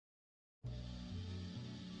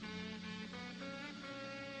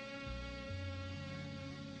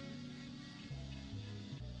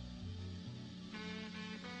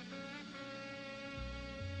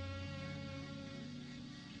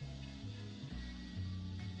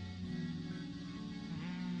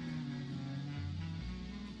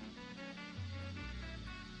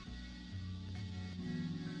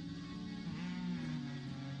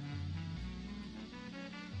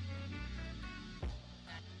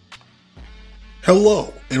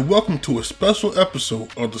Hello, and welcome to a special episode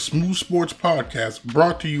of the Smooth Sports Podcast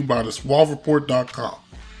brought to you by the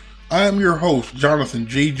I am your host, Jonathan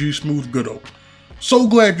J.G. Smooth Goodo. So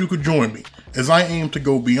glad you could join me as I aim to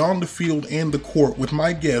go beyond the field and the court with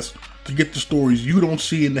my guests to get the stories you don't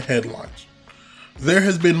see in the headlines. There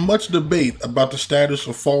has been much debate about the status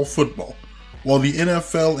of fall football. While the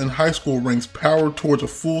NFL and high school ranks power towards a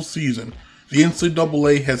full season, the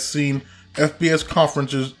NCAA has seen FBS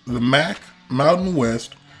conferences, the MAC, Mountain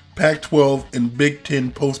West, Pac-12, and Big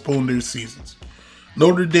Ten postpone their seasons.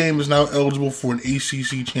 Notre Dame is now eligible for an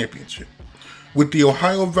ACC championship. With the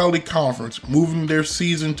Ohio Valley Conference moving their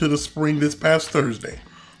season to the spring this past Thursday,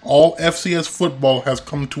 all FCS football has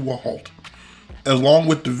come to a halt, along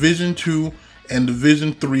with Division II and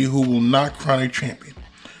Division III who will not crown a champion.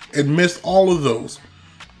 Amidst all of those,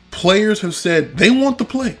 players have said they want to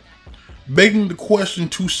play, begging the question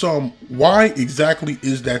to some, why exactly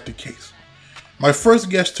is that the case? My first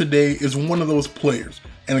guest today is one of those players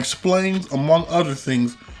and explains, among other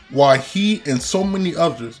things, why he and so many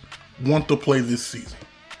others want to play this season.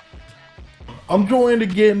 I'm joined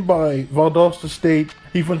again by Valdosta State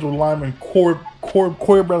defensive lineman Corey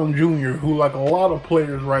Brown Jr., who, like a lot of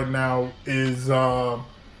players right now, is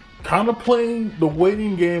kind of playing the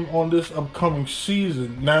waiting game on this upcoming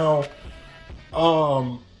season. Now,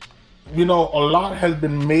 a lot has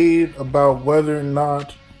been made about whether or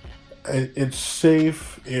not it's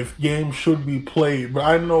safe, if games should be played, but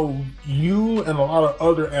I know you and a lot of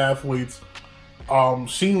other athletes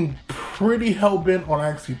seem pretty hell-bent on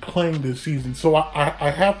actually playing this season. So I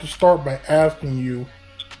have to start by asking you,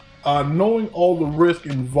 knowing all the risk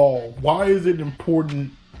involved, why is it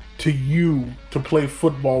important to you to play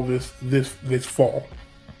football this fall?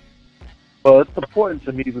 Well, it's important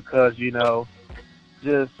to me because,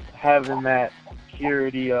 just having that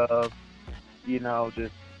security of,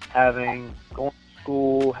 just going to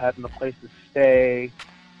school, having a place to stay,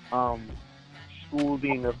 school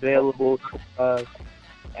being available to us,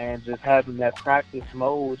 and just having that practice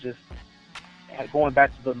mode, just going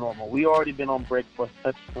back to the normal. We already been on break for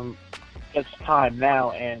such time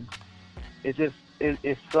now, and it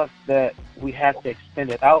sucks that we have to extend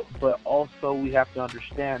it out, but also we have to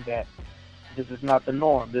understand that this is not the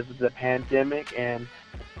norm. This is a pandemic, and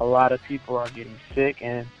a lot of people are getting sick,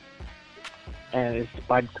 and it's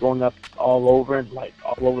like going up all over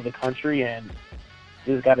the country, and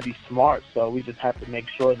it's got to be smart. So we just have to make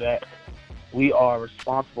sure that we are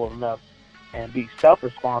responsible enough and be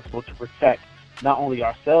self-responsible to protect not only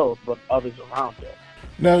ourselves but others around us.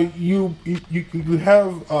 Now, you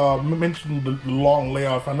have mentioned the long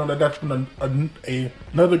layoff. I know that's been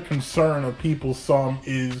another concern of people. Some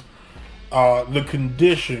is the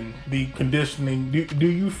conditioning. Do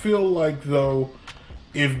you feel like, though,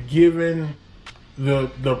 if given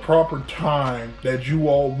the proper time, that you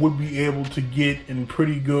all would be able to get in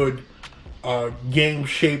pretty good game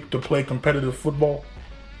shape to play competitive football?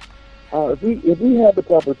 If we have the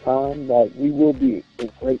proper time, we will be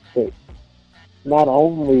in great shape. Not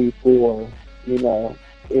only for,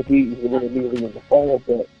 if we win immediately in the fall,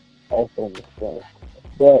 but also in the spring.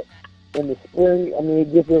 But in the spring,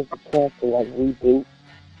 it gives us a chance to reboot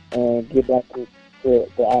and get back to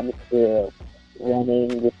the atmosphere of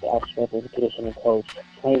running with our strength and conditioning coach,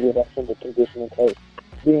 training with our strength and conditioning coach,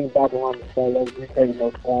 being back around the fellows, taking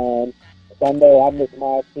those fun. I know I miss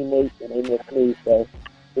my teammates and they miss me, so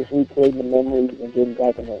just recreating the memories and getting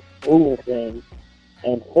back in the groove of things.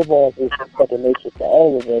 And football is second nature for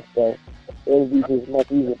all of us, so it'll be just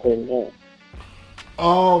much easier for the game.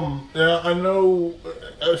 I know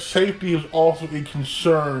safety is also a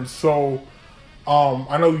concern, so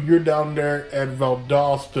I know you're down there at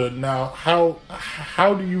Valdosta now.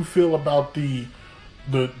 How do you feel about the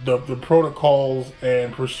protocols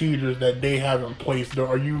and procedures that they have in place? Do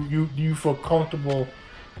you feel comfortable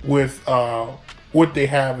with what they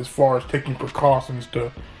have as far as taking precautions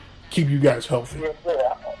to keep you guys healthy?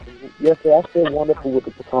 Yes, sir. I feel wonderful with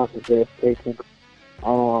the precautions they're taking.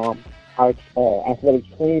 Our athletic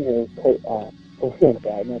trainer, not Coach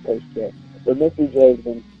J, but Mr. J has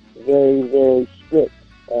been very, very strict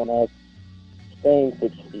on us staying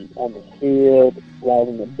 6 feet on the field, while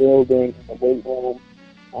in the building, in the weight room,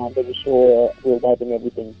 making sure we're wiping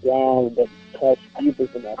everything down, that touch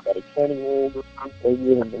users in the athletic training room, or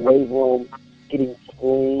even in the weight room, getting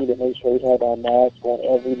screened and make sure we have our mask on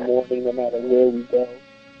every morning, no matter where we go.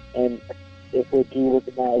 And if we're due with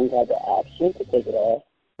the night, we have the option to take it off,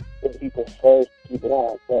 but people first keep it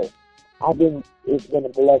on. So it's been a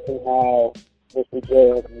blessing how Mr. J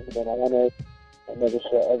has been on us and making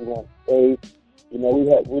sure everyone's safe. We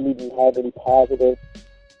really didn't have any positive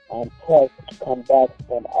tests come back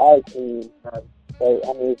from our team So,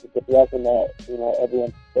 I mean, it's just a blessing that,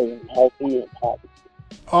 everyone's staying healthy and happy.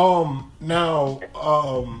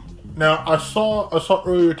 Now I saw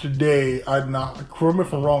earlier today. Correct me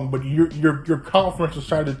if I'm wrong, but your conference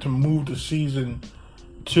decided to move the season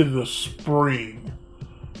to the spring.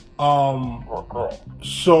 So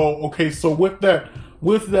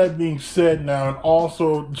with that being said now, and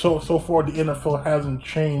also so far the NFL hasn't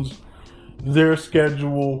changed their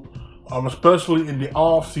schedule, especially in the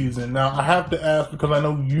off season. Now I have to ask, because I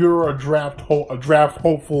know you're a draft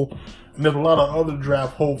hopeful, and there's a lot of other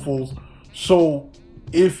draft hopefuls. So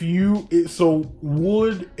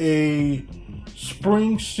would a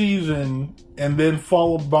spring season and then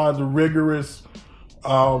followed by the rigorous,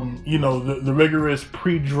 the rigorous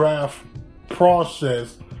pre-draft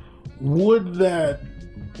process, would that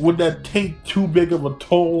take too big of a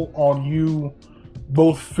toll on you,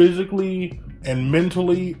 both physically and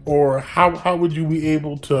mentally, or how would you be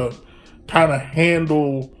able to kind of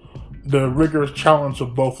handle the rigorous challenge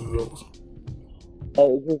of both of those?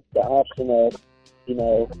 It's just the option of,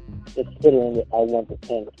 considering it, I want to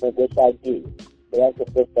change, which I do. So that's the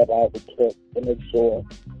first step I would take to make sure,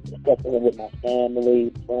 discussing it with my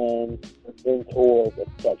family, friends, mentors,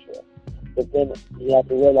 etc. But then I have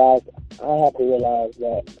to realize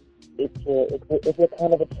that it's a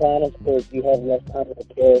kind of a challenge because you have less time to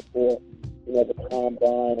prepare for, the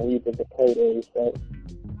combine or even the pro days. So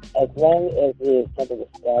as long as it's something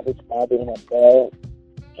established by the NFL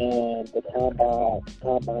and the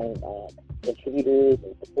combine contributors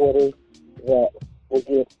and supporters, that will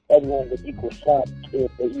give everyone the equal shot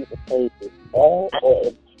if they either play this fall or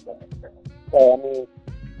in the spring. So, I mean,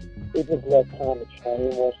 it's just less time to train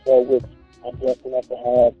more so, which I'm blessed enough to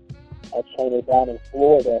have a trainer down in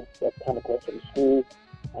Florida that's kind of close to the school,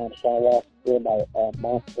 Sean Ross, doing my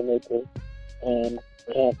monster maker, and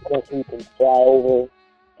of course he can fly over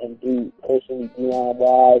and do personally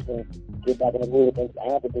D-line-wise and get back in the groove of things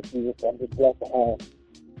after the season. So I'm just blessed to have,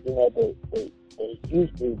 the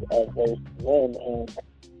uses of those men and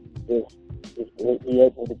just be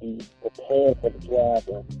able to be prepared for the draft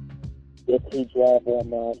and their pre-draft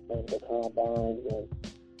warm-ups and the combines and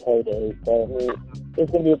pro days. So, I mean,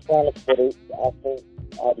 it's going to be a challenge, but I think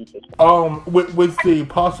I'll be just with the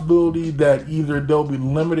possibility that either there'll be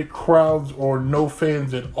limited crowds or no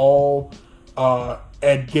fans at all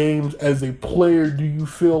at games, as a player, do you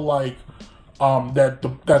feel like that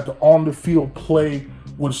the on the field play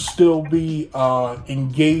would still be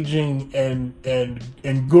engaging and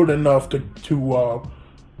good enough to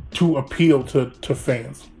appeal to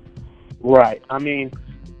fans? Right. I mean,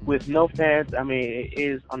 with no fans, I mean, it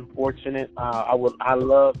is unfortunate. I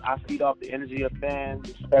feed off the energy of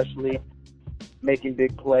fans, especially making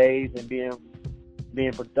big plays and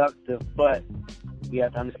being productive. But we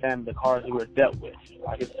have to understand the cards that we're dealt with.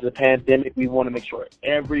 Like, it's the pandemic. We want to make sure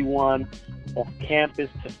everyone on campus,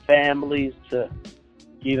 to families, to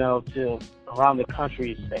around the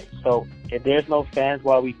country is safe. So if there's no fans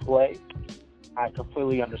while we play, I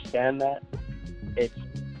completely understand that. It's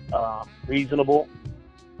reasonable,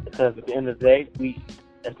 because at the end of the day,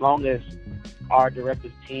 as long as our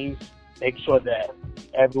directive teams make sure that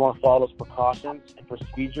everyone follows precautions and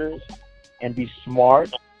procedures and be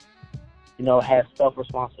smart, has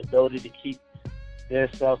self-responsibility to keep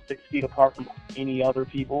themselves 6 feet apart from any other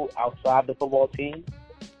people outside the football team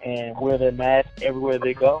and wear their mask everywhere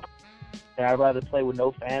they go, then I'd rather play with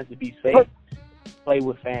no fans to be safe. Play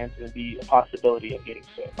with fans and be a possibility of getting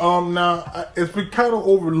sick. Now it's been kind of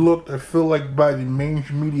overlooked, I feel like, by the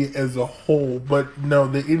mainstream media as a whole. But no,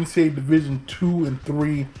 the NCAA Division 2 and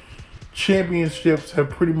 3 championships have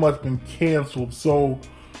pretty much been canceled. So,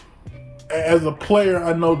 as a player,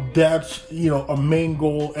 I know that's a main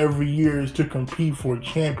goal every year is to compete for a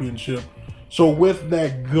championship. So with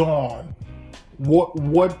that gone,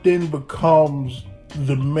 what then becomes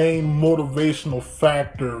the main motivational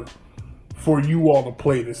factor for you all to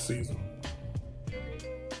play this season?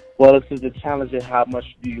 Well, this is the challenge of how much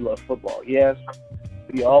do you love football. Yes,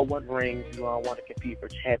 we all want rings, we all want to compete for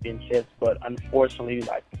championships, but unfortunately,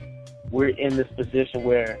 we're in this position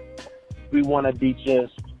where we want to be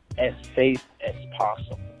just as safe as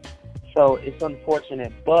possible. So it's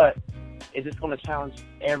unfortunate, but it's just going to challenge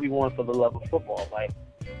everyone for the love of football. Like,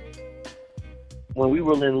 when we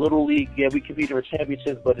were in Little League, yeah, we competed for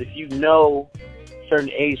championships, but if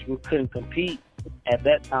certain age group couldn't compete at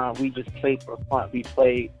that time, we just played for fun. We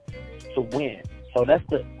played to win. So that's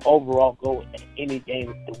the overall goal in any game,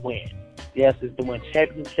 is to win. Yes, it's to win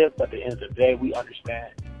championships, but at the end of the day, we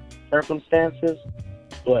understand circumstances,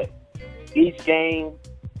 but each game,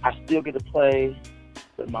 I still get to play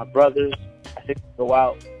with my brothers. I still go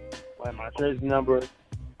out, wear my jersey number.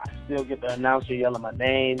 I still get the announcer yelling my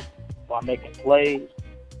name while making plays,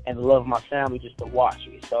 and the love of my family just to watch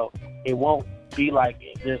me. So it won't be like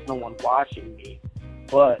there's no one watching me,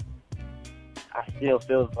 but I still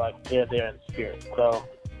feel like they're there in spirit. So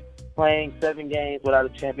playing 7 games without a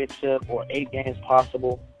championship or 8 games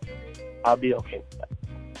possible, I'll be okay with that.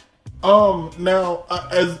 Now,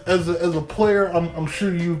 as a player, I'm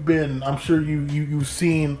sure you've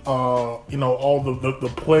seen all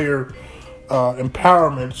the player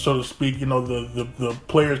empowerment, so to speak. The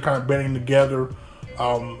players kind of banding together,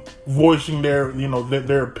 voicing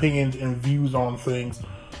their opinions and views on things.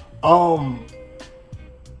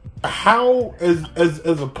 How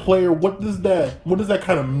as a player, what does that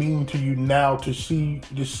kind of mean to you now to see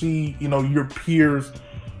your peers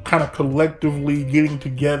kind of collectively getting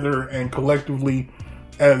together and collectively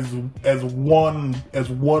as one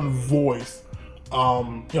voice,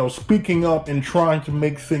 speaking up and trying to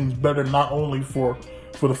make things better, not only for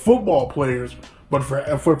the football players but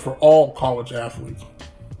for all college athletes?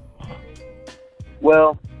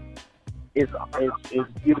 Well, it's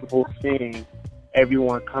beautiful seeing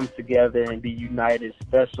everyone come together and be united,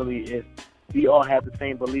 especially if we all have the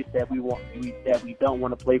same beliefs that we don't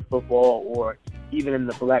want to play football, or even in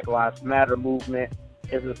the Black Lives Matter movement.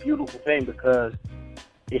 It's a beautiful thing because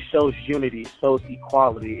it shows unity, it shows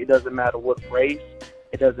equality. It doesn't matter what race,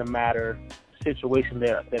 it doesn't matter the situation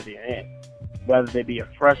that they're in, whether they be a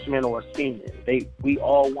freshman or a senior. We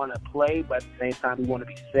all want to play, but at the same time we want to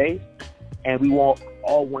be safe, and we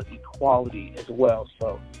all want equality as well.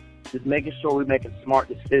 So just making sure we're making smart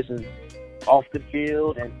decisions off the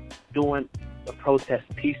field and doing the protest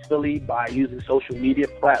peacefully by using social media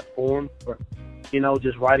platforms, or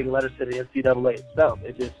just writing letters to the NCAA itself.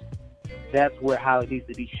 That's how it needs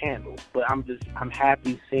to be handled. But I'm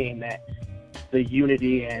happy seeing that the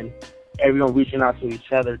unity and everyone reaching out to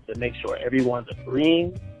each other to make sure everyone's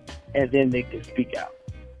agreeing, and then they can speak out.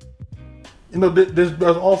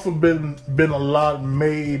 There's also been a lot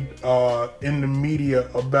made in the media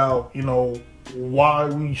about why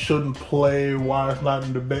we shouldn't play, why it's not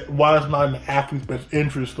in the athlete's best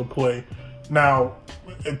interest to play. Now,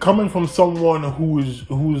 coming from someone who's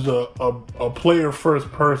a player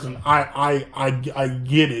first person, I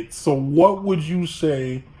get it. So what would you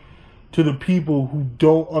say to the people who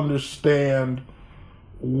don't understand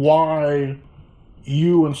why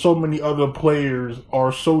you and so many other players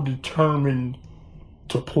are so determined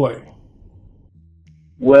to play?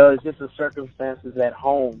 Well, it's just the circumstances at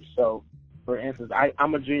home. So, for instance,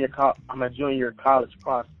 I'm a junior college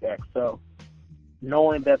prospect. So,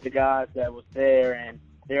 knowing that the guys that was there and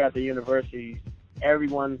they're at the universities,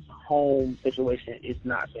 everyone's home situation is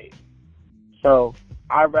not safe. So,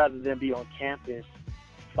 I'd rather than be on campus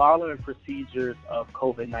following procedures of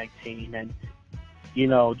COVID-19 and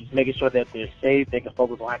just making sure that they're safe, they can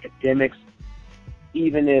focus on academics.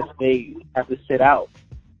 Even if they have to sit out,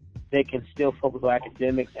 they can still focus on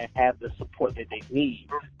academics and have the support that they need,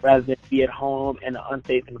 rather than be at home in an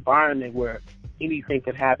unsafe environment where anything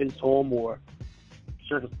could happen to them, or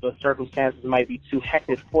the circumstances might be too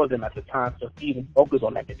hectic for them at the time to even focus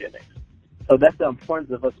on academics. So that's the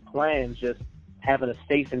importance of us playing, just having a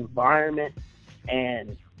safe environment.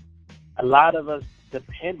 And a lot of us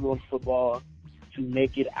depend on football to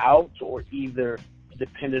make it out, or either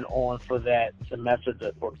dependent on for that semester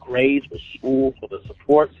for grades, for school, for the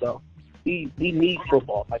support. So we need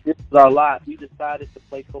football. Like, this is our life. We decided to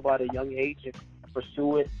play football at a young age and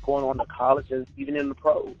pursue it, going on to college and even in the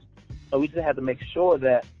pros. So we just have to make sure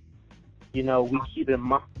that we keep in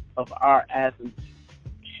mind of our athletes'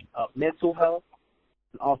 mental health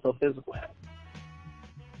and also physical health.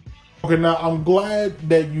 Okay, now I'm glad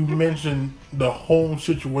that you mentioned the home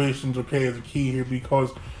situations, as a key here,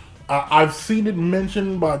 because I've seen it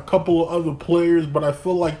mentioned by a couple of other players, but I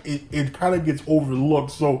feel like it kind of gets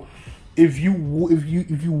overlooked. So, if you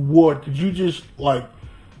would, could you just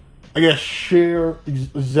share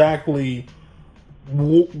exactly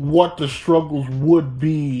what the struggles would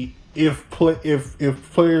be if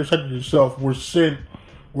players such as yourself were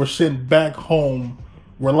sent back home,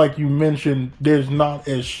 where, like you mentioned, there's not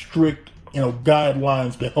as strict,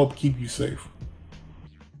 guidelines to help keep you safe?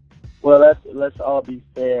 Well, let's all be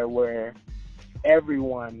fair, where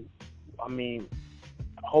everyone,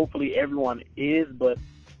 hopefully everyone is, but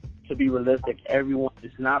to be realistic, everyone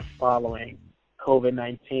is not following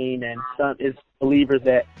COVID-19, and some is believers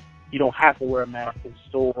that you don't have to wear a mask in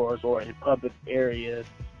stores or in public areas,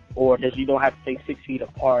 or that you don't have to stay 6 feet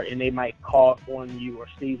apart, and they might cough on you or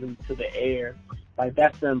sneeze into the air. Like,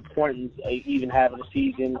 that's the importance of even having a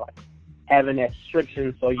season, having that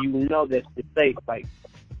restriction, so that it's safe. Like,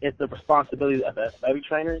 it's the responsibility of the athletic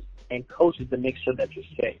trainers and coaches to make sure that you're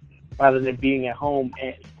safe, rather than being at home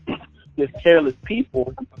and with careless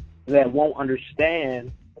people that won't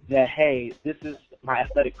understand that, hey, this is my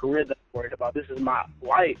athletic career that I'm worried about. This is my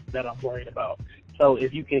life that I'm worried about. So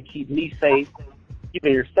if you can keep me safe,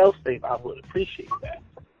 keeping yourself safe, I would appreciate that.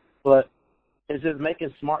 But it's just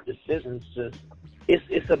making smart decisions.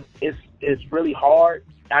 It's really hard.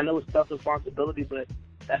 I know it's tough responsibility, but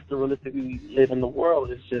that's the realistic we live in the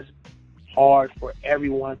world. It's just hard for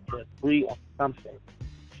everyone to agree on something.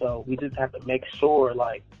 So we just have to make sure,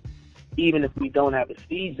 like, even if we don't have a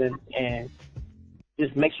season, and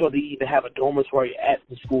just make sure they either have a dormitory at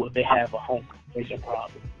the school if they have a home situation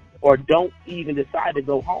problem, or don't even decide to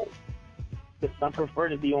go home. Because some prefer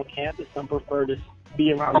to be on campus, some prefer to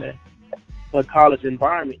be around the college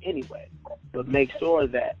environment anyway. But make sure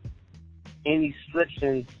that any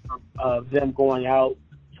restrictions of them going out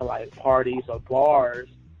to like parties or bars,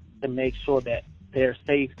 to make sure that they're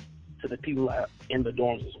safe to the people in the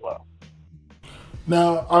dorms as well.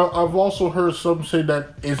 Now, I've also heard some say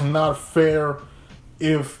that it's not fair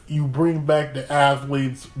if you bring back the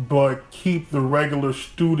athletes but keep the regular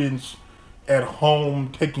students at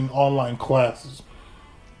home taking online classes.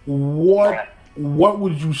 What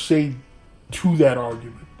would you say to that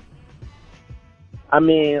argument? I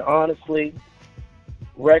mean, honestly,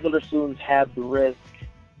 regular students have the risk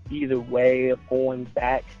either way of going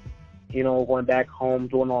back home,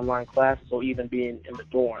 doing online classes, or even being in the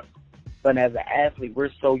dorm. But as an athlete, we're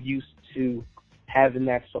so used to having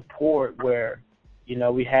that support where,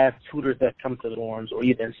 we have tutors that come to the dorms or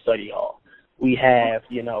even study hall. We have,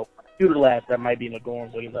 tutor labs that might be in the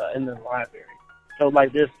dorms or in the library. So,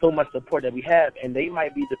 like, there's so much support that we have, and they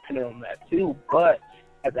might be dependent on that too. But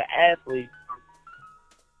as an athlete,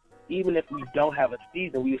 even if we don't have a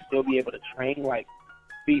season, we will still be able to train, like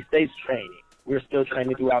B-State's training. We're still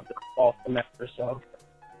training throughout the fall semester. So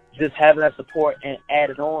just having that support and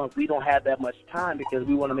added on, we don't have that much time because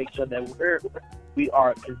we want to make sure that we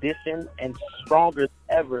are conditioned and stronger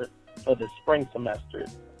than ever for the spring semester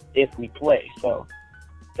if we play. So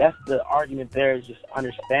that's the argument there, is just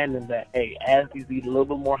understanding that, hey, athletes need a little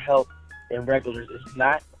bit more help than regulars. It's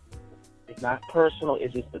not personal.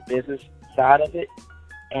 It's just the business side of it.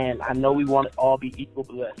 And I know we want to all be equal,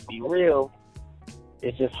 but let's be real.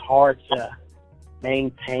 It's just hard to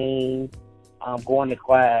maintain going to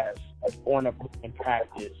class, going to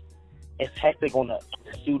practice. It's hectic on the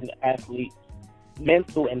student athlete,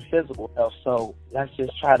 mental and physical health. So let's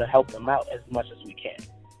just try to help them out as much as we can.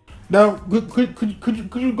 Now,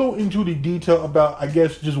 could you go into the detail about, I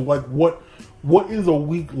guess, just like what is a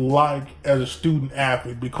week like as a student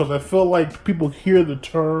athlete? Because I feel like people hear the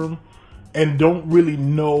term and don't really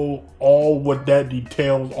know all what that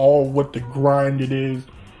details, all what the grind it is,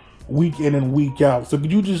 week in and week out. So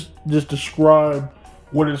could you just describe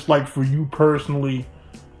what it's like for you personally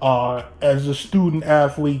as a student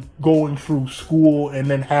athlete going through school and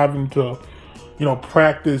then having to,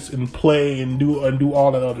 practice and play and do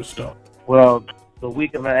all that other stuff? Well, the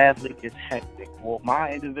week of an athlete is hectic. Well,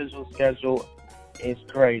 my individual schedule is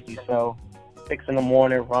crazy. So 6 a.m,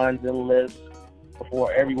 runs and lifts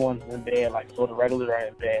before everyone's in bed, like, so the regulars are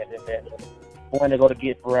in bed, and then going to go to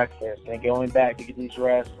get breakfast, and going back to get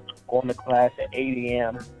dressed, going to class at 8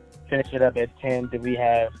 a.m., finish it up at 10, then we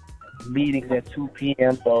have meetings at 2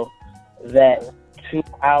 p.m., so that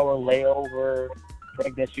 2-hour layover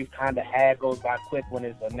break that you've kind of had goes by quick when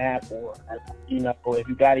it's a nap, or, if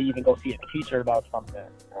you got to even go see a teacher about something.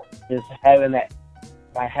 Just having that,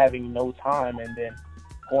 by having no time, and then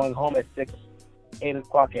going home at 8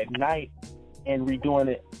 o'clock at night, and redoing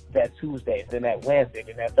it that Tuesday, then that Wednesday,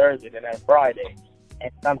 then that Thursday, then that Friday.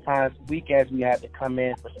 And sometimes weekends we have to come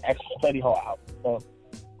in for extra study hall hours. So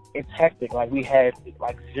it's hectic. Like, we had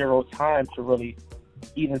zero time to really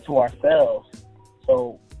even to ourselves.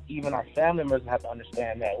 So even our family members have to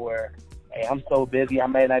understand that, where, hey, I'm so busy, I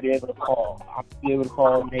may not be able to call. I'll be able to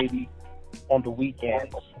call maybe on the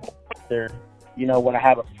weekends, or, when I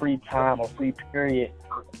have a free time or free period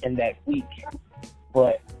in that week.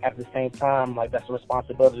 But at the same time, that's a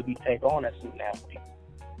responsibility we take on as student athletes.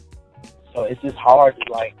 So it's just hard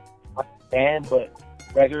to understand, but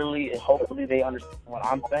regularly, and hopefully they understand what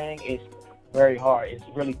I'm saying. It's very hard. It's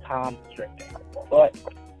really time restricting. But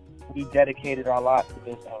we dedicated our lives to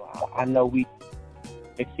this, and I know we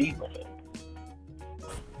succeed with it.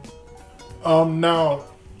 Now,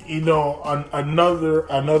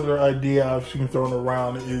 another idea I've seen thrown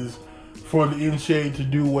around is for the NCAA to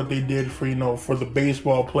do what they did for the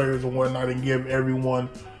baseball players and whatnot, and give everyone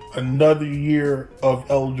another year of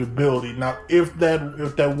eligibility. Now, if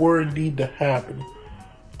that were indeed to happen,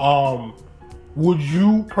 would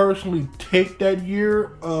you personally take that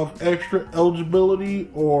year of extra eligibility,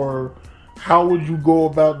 or how would you go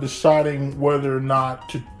about deciding whether or not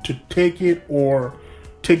to take it, or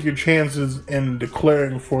take your chances in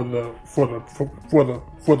declaring for the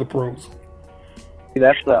pros?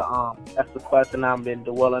 That's the question I've been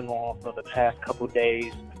dwelling on for the past couple of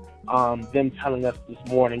days. Them telling us this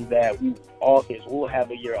morning that all kids will have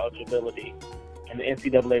a year eligibility, and the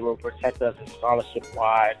NCAA will protect us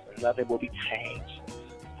scholarship-wise, and nothing will be changed.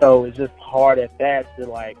 So it's just hard at that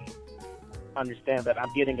to understand that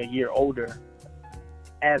I'm getting a year older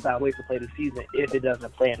as I wait to play the season if it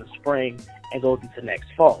doesn't play in the spring and goes into next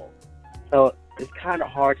fall. So it's kind of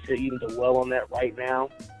hard to even dwell on that right now.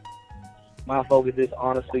 My focus is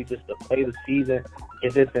honestly just to play the season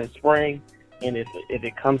if it's in spring, and if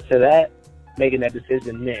it comes to that, making that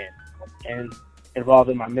decision then, and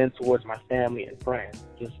involving my mentors, my family, and friends.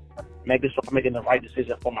 Just making sure I'm making the right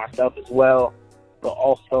decision for myself as well, but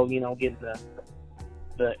also, getting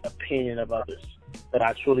the opinion of others that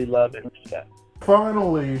I truly love and respect.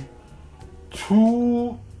 Finally,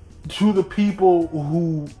 to the people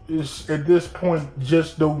who is at this point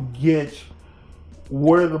just don't get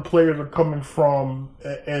where the players are coming from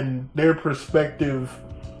and their perspective,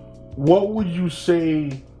 what would you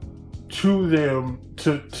say to them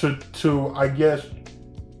to I guess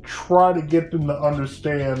try to get them to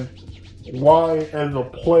understand why, as a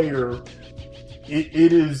player,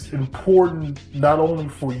 it is important not only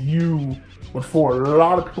for you but for a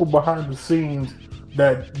lot of people behind the scenes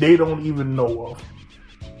that they don't even know of?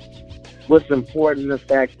 What's important, in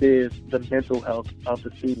fact, is the mental health of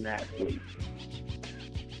the student athlete.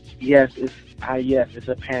 Yes, it's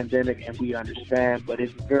a pandemic, and we understand, but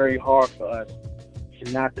it's very hard for us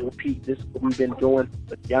to not to repeat this. What we've been doing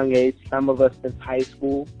at a young age, some of us since high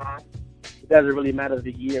school. It doesn't really matter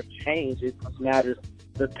the year of change. It just matters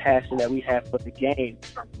the passion that we have for the game.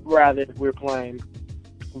 Rather, if we're playing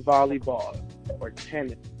volleyball or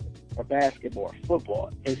tennis or basketball or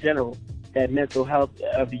football in general, that mental health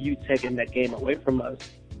of you taking that game away from us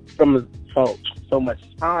from so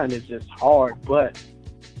much time is just hard. But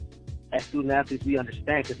as student athletes, we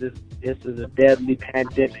understand, because this is a deadly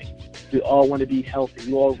pandemic. We all want to be healthy.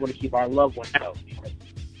 We all want to keep our loved ones healthy.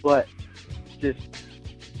 But just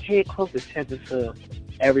pay close attention to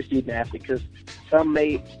every student athlete, because some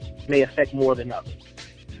may affect more than others.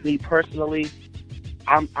 Me personally,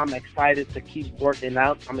 I'm excited to keep working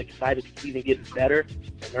out. I'm excited to keep getting better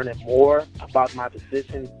and learning more about my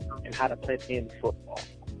position and how to play the game of football.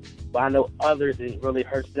 But I know others, it really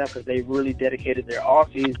hurts them because they really dedicated their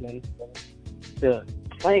offseason to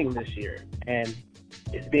playing this year, and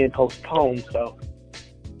it's being postponed. So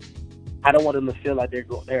I don't want them to feel like their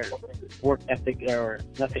work ethic or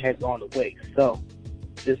nothing has gone to waste. So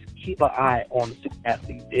just keep an eye on the student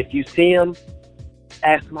athletes. If you see them,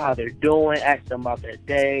 ask them how they're doing, ask them about their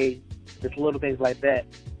day, just little things like that,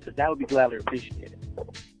 because that would be gladly appreciated.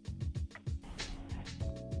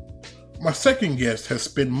 My second guest has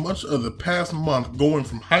spent much of the past month going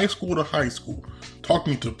from high school to high school,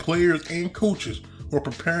 talking to players and coaches who are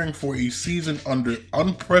preparing for a season under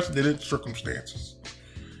unprecedented circumstances.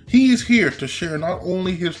 He is here to share not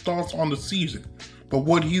only his thoughts on the season, but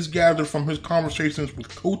what he's gathered from his conversations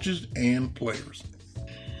with coaches and players.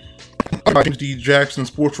 I'm James D. Jackson,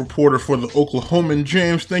 sports reporter for the Oklahoman.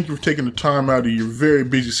 James, thank you for taking the time out of your very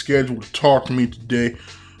busy schedule to talk to me today.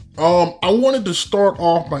 I wanted to start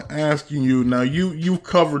off by asking you, now you've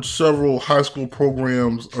covered several high school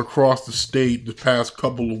programs across the state the past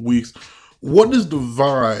couple of weeks. What is the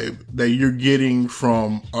vibe that you're getting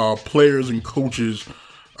from players and coaches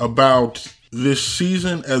about this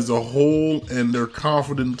season as a whole and their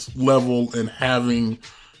confidence level in having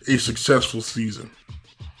a successful season?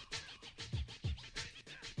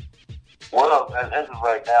 Well, as of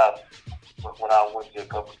right now, when I went to a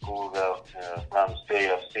couple schools out around the state,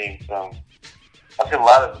 I've seen a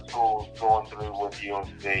lot of the schools going through what the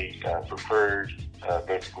UNCAA preferred,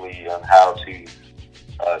 basically on how to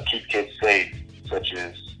keep kids safe, such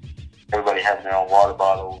as everybody having their own water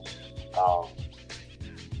bottles,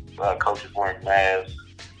 coaches wearing masks.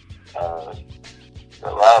 A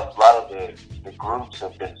lot of the groups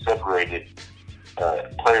have been separated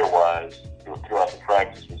player-wise throughout the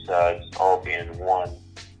practice, besides all being in one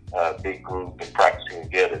big group and practicing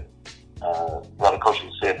together. A lot of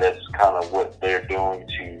coaches said that's kind of what they're doing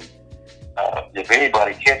to, if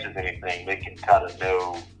anybody catches anything, they can kind of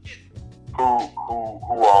know who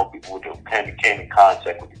all people kind of came in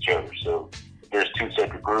contact with each other. So there's two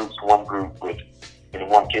separate groups. One group with, and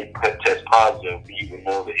one kid test positive, you would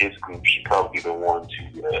know that his group should probably be the one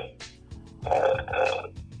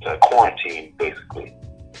to quarantine, basically.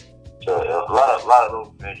 So a lot of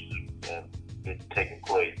those measures have been taking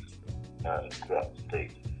place throughout the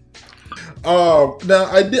state. Now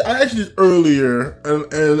I asked this earlier,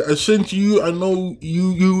 and since I know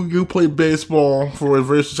you play baseball for a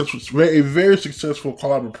very successful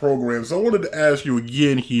college program, so I wanted to ask you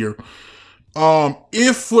again here.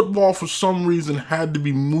 If football for some reason had to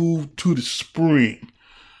be moved to the spring,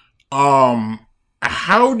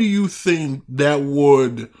 how do you think that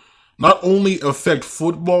would not only affect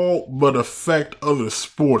football but affect other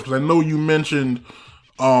sports? Because I know you mentioned,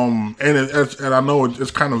 and I know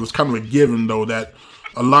it's kind of a given though that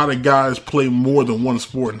a lot of guys play more than one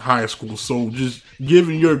sport in high school. So just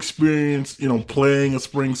given your experience, playing a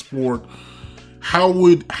spring sport, how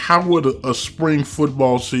would a spring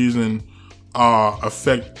football season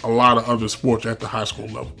affect a lot of other sports at the high school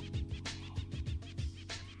level?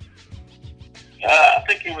 I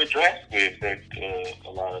think it would drastically affect a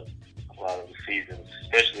lot of the seasons,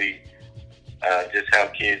 especially just how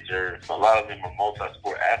kids are. A lot of them are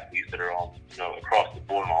multi-sport athletes that are on, across the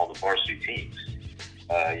board on all the varsity teams.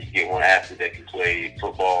 You get one athlete that can play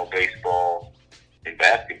football, baseball, and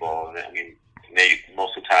basketball, and I mean,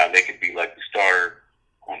 most of the time they could be like the starter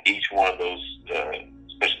on each one of those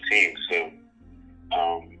special teams. So,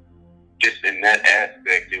 just in that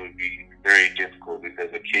aspect, it would be very difficult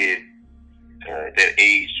because a kid that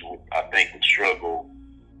age, I think, would struggle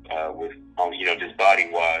with, just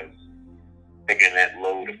body-wise, taking that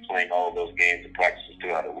load of playing all those games and practices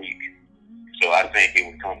throughout a week. So I think it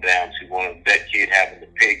would come down to that kid having to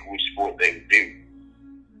pick which sport they would do.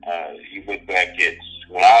 You look back at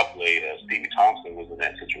when I played, Stevie Thompson was in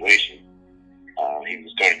that situation. He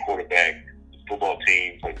was starting quarterback, football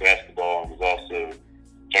team, played basketball, and was also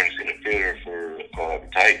starting center fielder for the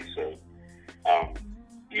Titans. So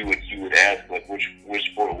you would ask like which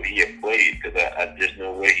sport would he have played? Because there's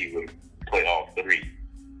no way he would play all three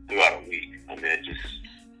throughout a week. I mean,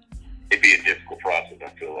 it'd be a difficult process. I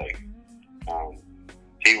feel like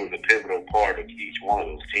he was a pivotal part of each one of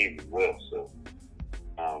those teams as well. So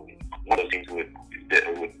one of those teams would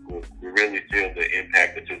really feel the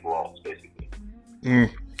impact of his loss, basically.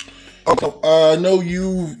 Okay. I know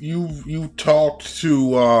you talked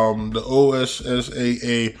to the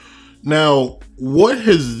OSSAA. Now, what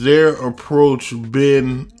has their approach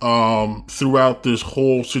been throughout this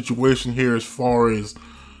whole situation here, as far as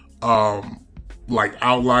like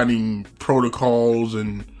outlining protocols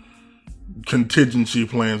and contingency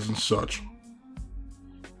plans and such?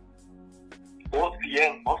 Well,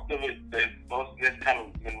 yeah, most of it's kind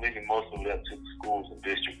of been leaving most of it up to the schools and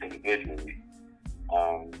districts individually.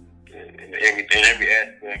 In every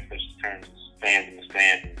aspect, such as terms of fans in the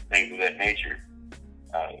stands and things of that nature.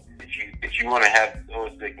 If you want to have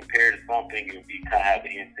OSA compared to something, it would be kind of how the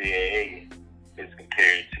NCAA is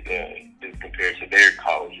compared to their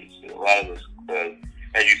colleges. So a lot of those,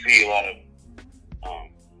 as you see, a lot of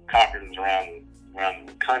conferences around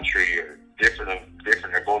the country are different.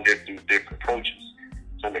 They're going through different approaches.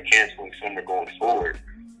 Some are canceling, some are going forward,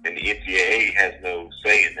 and the NCAA has no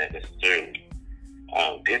say in that necessarily.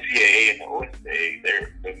 The NCAA and the OSA,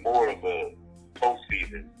 they're more of a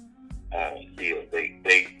postseason deal.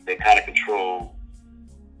 They kind of control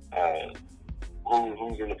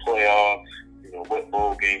who's in the playoffs, what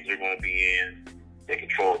bowl games they're going to be in. They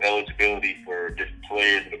control eligibility for different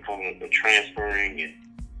players that are coming up and transferring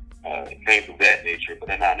and things of that nature, but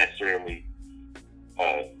they're not necessarily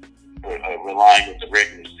relying on the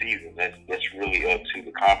regular season. That's really up to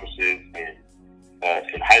the conferences and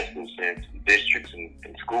in high school sense, districts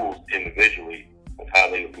and schools individually of how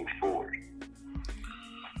they would move forward.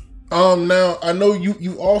 Now I know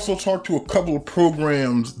you also talked to a couple of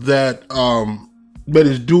programs that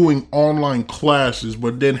is doing online classes,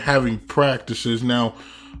 but then having practices. Now,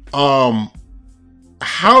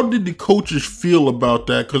 how did the coaches feel about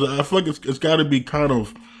that? Because I feel like it's got to be kind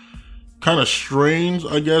of strange,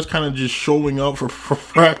 I guess, kind of just showing up for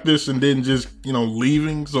practice and then just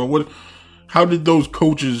leaving. So how did those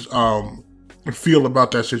coaches feel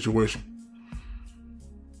about that situation?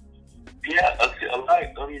 Yeah,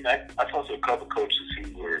 I talked to a couple coaches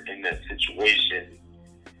who were in that situation.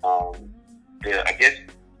 I guess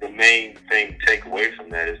the main thing to take away from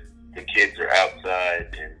that is the kids are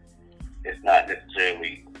outside, and it's not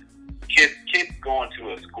necessarily kids going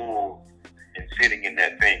to a school and sitting in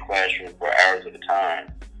that same classroom for hours at a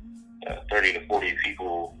time. 30 to 40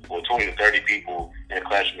 people, or 20 to 30 people in a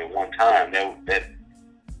classroom at one time. That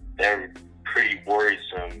pretty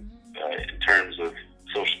worrisome in terms of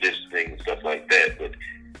social distancing and stuff like that. But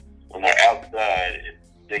when they're outside,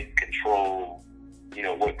 they control,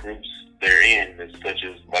 what groups they're in, such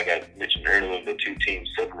as, like I mentioned earlier, the two teams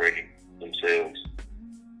separating themselves.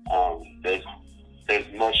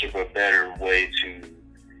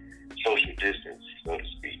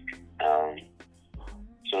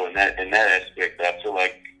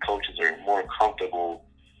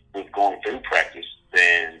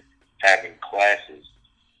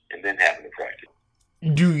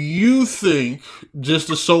 just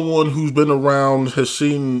as someone who's been around, has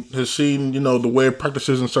seen the way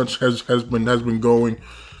practices and such has been going.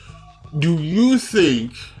 Do you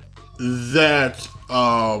think that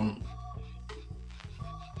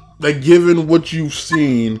that given what you've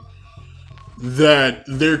seen, that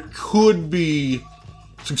there could be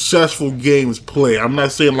successful games played? I'm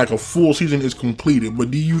not saying like a full season is completed,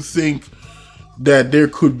 but do you think that there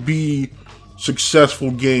could be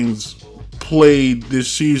successful games played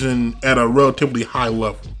this season at a relatively high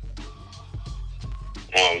level?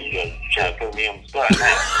 Oh, you're trying to put me on the spot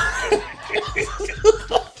now.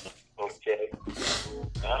 Okay.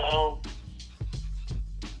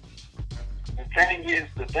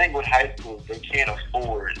 The thing with high school is they can't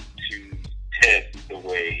afford to test the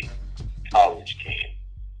way college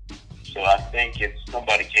can. So I think if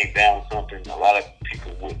somebody came down with something, a lot of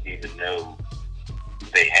people wouldn't even know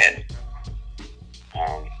they had it.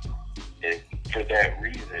 And for that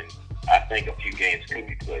reason, I think a few games could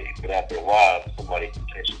be played. But after a while, if somebody can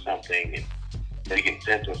catch something and they get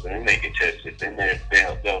sent to us and then they get tested, then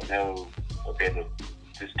they'll know, okay,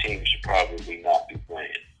 this team should probably not be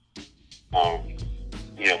playing.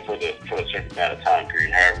 For a certain amount of time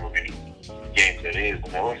period, however many games that is.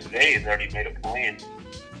 And the OSA has already made a plan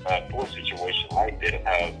for a situation like that of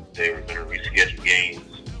how they were going to reschedule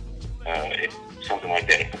games if something like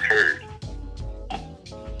that occurred.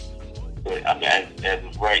 But I mean, as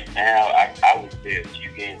of right now, I would say a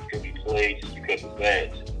few games could be played just because of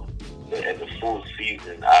that. But as a full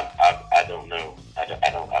season, I don't know.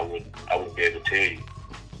 I wouldn't be able to tell you.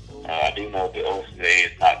 I do know the OSA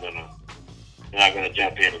is not gonna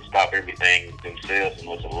jump in and stop everything themselves,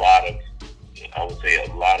 unless a lot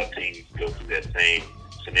of teams go through that same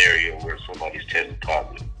scenario where somebody's tested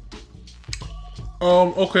positive.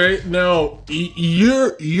 Okay. Now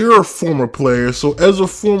you're a former player, so as a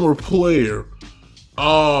former player,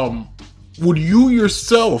 would you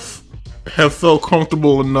yourself have felt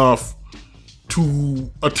comfortable enough to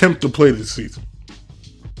attempt to play this season?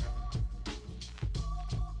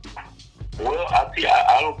 Well,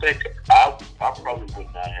 I don't think I probably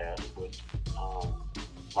would not have, but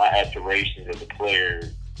my aspirations as a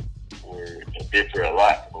player were differ a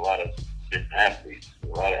lot from a lot of different athletes. A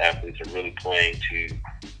lot of athletes are really playing to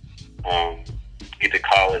get to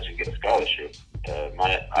college and get a scholarship.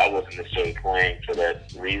 I wasn't necessarily playing for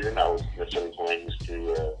that reason. I was necessarily playing just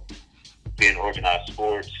to be in organized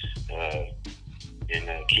sports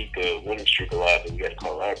and keep the winning streak alive that we got to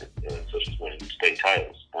call out, such as winning state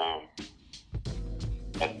titles.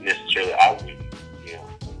 Necessarily, I wouldn't,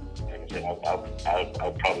 like I said,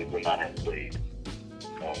 I probably would not have played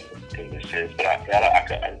in this sense, but I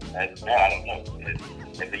don't know.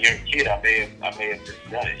 As a young kid, I may have just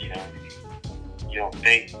done it. You don't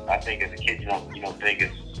think. I think as a kid, you don't think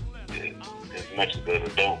as much as an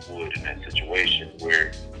adult would in that situation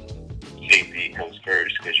where safety comes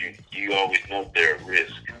first, because you always know there are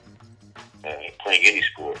risks playing any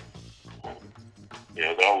sport.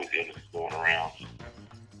 There's always illnesses going around.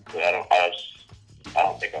 But I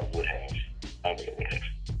don't think I would have. I don't think I would have.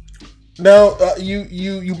 Now,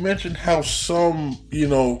 you mentioned how some,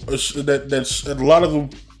 that's a lot of them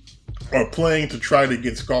are playing to try to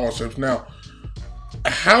get scholarships. Now,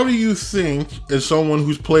 how do you think, as someone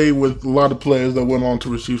who's played with a lot of players that went on to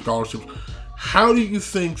receive scholarships, how do you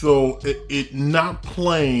think, though, it not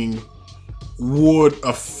playing would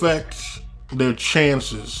affect their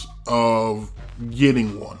chances of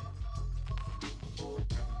getting one?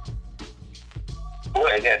 Well,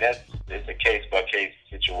 it's a case-by-case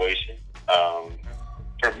situation.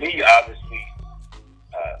 For me, obviously,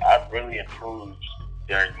 I've really improved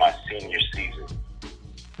during my senior season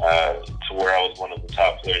to where I was one of the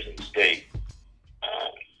top players in the state,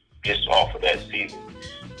 just off of that season.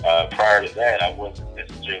 Prior to that, I wasn't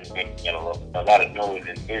necessarily making a lot of noise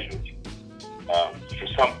individually. For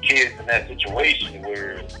some kids in that situation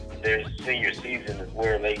where their senior season is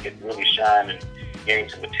where they could really shine and gain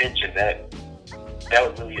some attention, that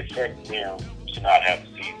would really affect them to not have a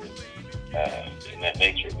season in that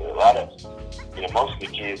nature. But a lot of, most of the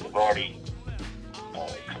kids have already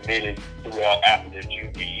committed throughout after their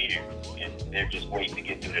junior year, and they're just waiting to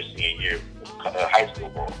get through their senior year of high school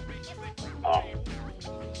ball.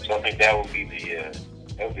 So I think that would be the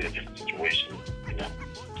different situation, to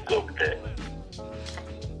go with that.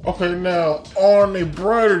 Okay, now on a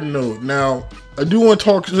brighter note, I do want to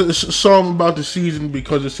talk some about the season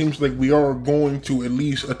because it seems like we are going to at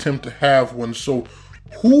least attempt to have one. So,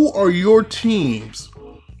 who are your teams?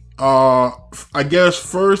 I guess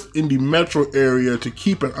first in the metro area to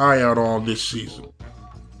keep an eye out on this season.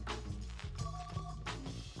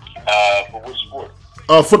 For which sport?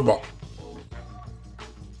 Football.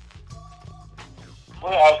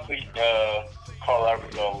 Well, obviously, Carl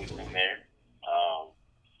Albert's always been there.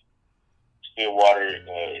 Stillwater,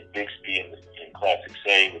 Bixby in Classic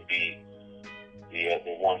A would be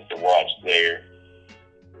the ones to watch there.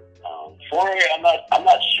 4A, I'm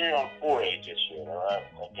not sure on 4A just yet. All right,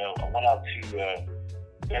 I went out to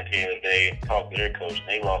Benton the other day and talked to their coach, and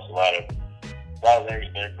they lost a lot of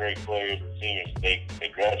their great players and seniors. They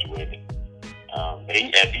graduated.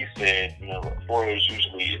 As he said, 4A is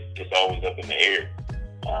usually it's always up in the air.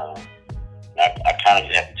 I kind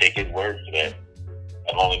of have to take his word for that.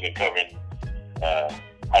 I've only been covering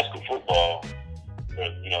high school football for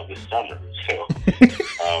this summer, so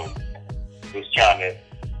just trying to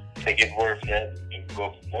take his word for that and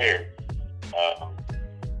go from there.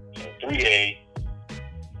 3A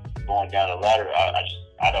going down the ladder,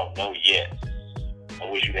 I don't know yet. I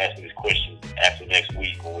wish you'd ask me this question after next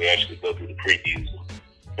week when we actually go through the previews and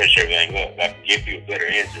finish everything up. I can give you a better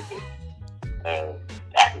answer, but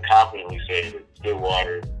I can confidently say that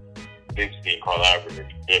Stillwater, Bixby, and Carl Albert are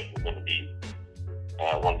definitely going to be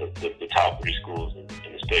one of the top 3 schools in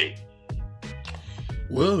the state.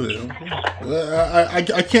 Well,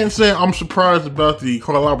 I can't say I'm surprised about the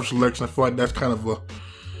Carl Albert selection. I feel like that's kind of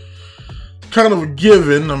a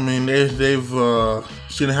given. I mean, they've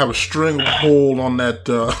seem to have a stranglehold on that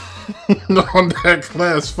on that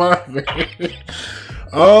Class 5. They're going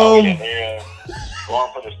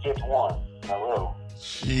for the 5th one in a row.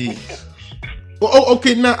 Jeez. Well,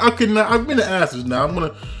 okay. Now I'm gonna ask this. Now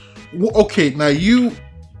okay. Now you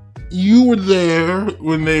were there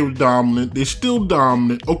when they were dominant. They're still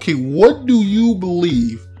dominant. Okay, what do you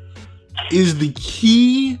believe is the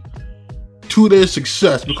key to their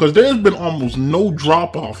success? Because there's been almost no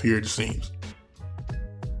drop off here, it seems.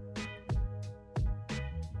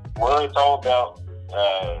 Well, it's all about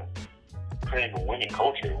creating a winning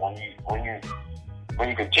culture. When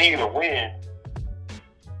you continue to win,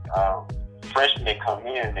 freshmen that come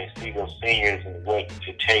in, they see those seniors and what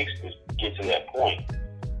it takes to get to that point.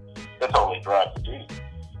 That's all they strive to do.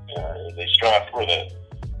 They strive for that.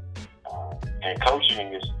 And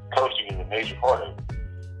coaching is a major part of it.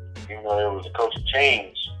 Even though there was a coaching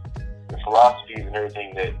change, the philosophies and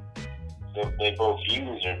everything that they both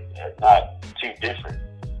use are not too different.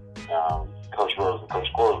 Coach Rose and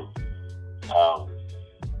Coach Corley.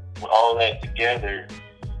 With all that together,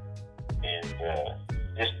 and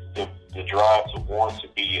just the drive to want to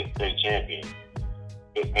be a state champion.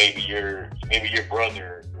 But maybe your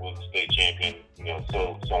brother was a state champion,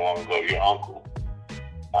 so long ago, your uncle.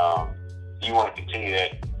 You want to continue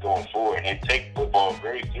that going forward, and they take football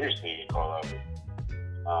very seriously in Colorado.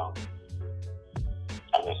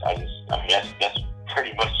 That's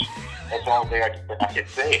pretty much that's the only thing I can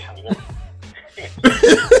say.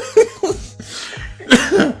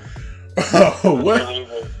 What?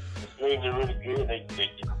 The teams are really good. They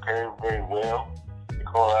prepare very well in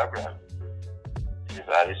Colorado.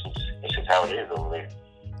 It's just how it is over there.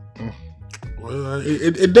 Well,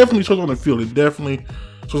 it definitely shows on the field. It definitely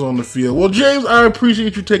shows on the field. Well, James, I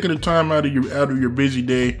appreciate you taking the time out of your busy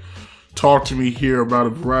day, talk to me here about a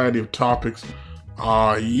variety of topics.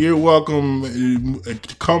 You're welcome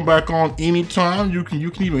to come back on anytime. You can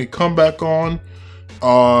even come back on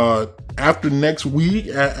after next week,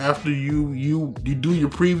 after you do your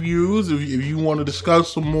previews. If you want to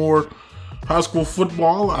discuss some more high school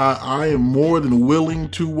football, I am more than willing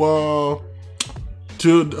to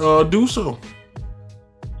do so.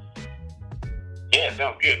 Yeah,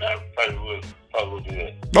 sounds good. I probably will do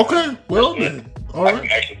that. Okay, well then, all right. I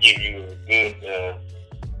can actually give you a good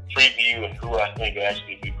preview of who I think will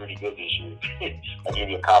actually be pretty good this year. I'll give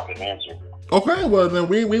you a confident answer. Okay, well then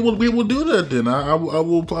we will do that then.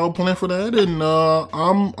 I'll plan for that, and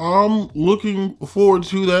I'm looking forward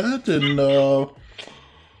to that, and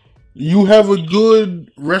you have a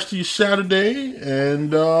good rest of your Saturday,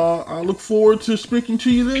 and I look forward to speaking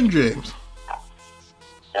to you then, James.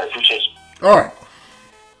 I appreciate you. All right.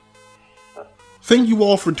 Thank you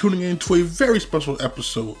all for tuning in to a very special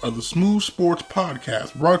episode of the Smooth Sports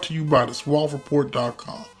Podcast, brought to you by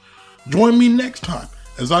theswalvreport.com. Join me next time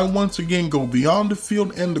as I once again go beyond the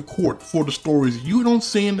field and the court for the stories you don't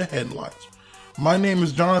see in the headlines. My name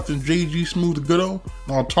is Jonathan J.G. Smooth Goodo,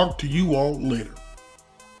 and I'll talk to you all later.